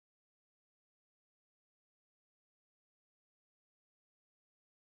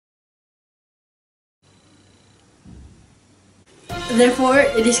Therefore,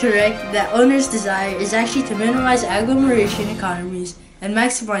 it is correct that owners' desire is actually to minimize agglomeration economies and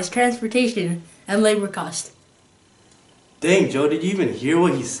maximize transportation and labor costs. Dang, Joe, did you even hear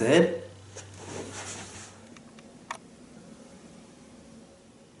what he said?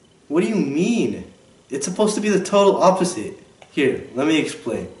 What do you mean? It's supposed to be the total opposite. Here, let me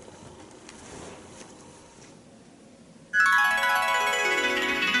explain.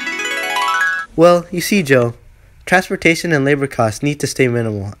 Well, you see, Joe, transportation and labor costs need to stay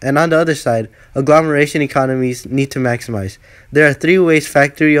minimal, and on the other side, agglomeration economies need to maximize. There are three ways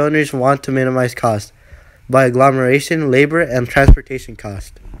factory owners want to minimize costs: by agglomeration, labor, and transportation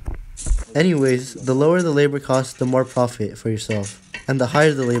cost. Anyways, the lower the labor cost, the more profit for yourself, and the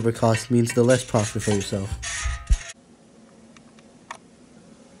higher the labor cost means the less profit for yourself.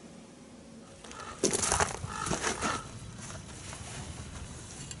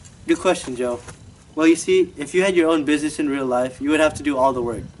 Good question, Joe. Well, you see, if you had your own business in real life, you would have to do all the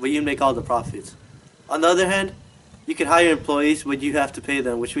work, but you'd make all the profits. On the other hand, you could hire employees, but you have to pay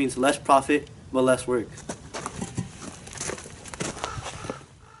them, which means less profit, but less work.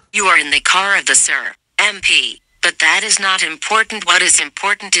 You are in the car of the Sir MP, but that is not important. What is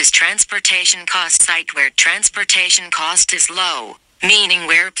important is transportation cost site where transportation cost is low, meaning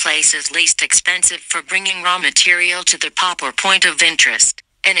where place is least expensive for bringing raw material to the pop or point of interest.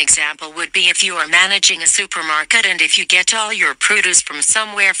 An example would be if you are managing a supermarket and if you get all your produce from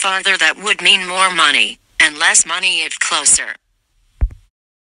somewhere farther, that would mean more money, and less money if closer.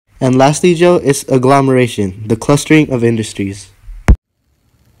 And lastly, Joe, is agglomeration, the clustering of industries.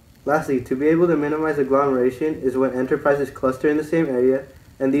 Lastly, to be able to minimize agglomeration is when enterprises cluster in the same area,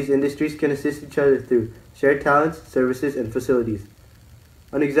 and these industries can assist each other through shared talents, services, and facilities.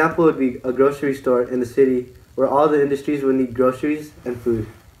 An example would be a grocery store in the city where all the industries would need groceries and food.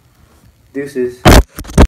 Deuces.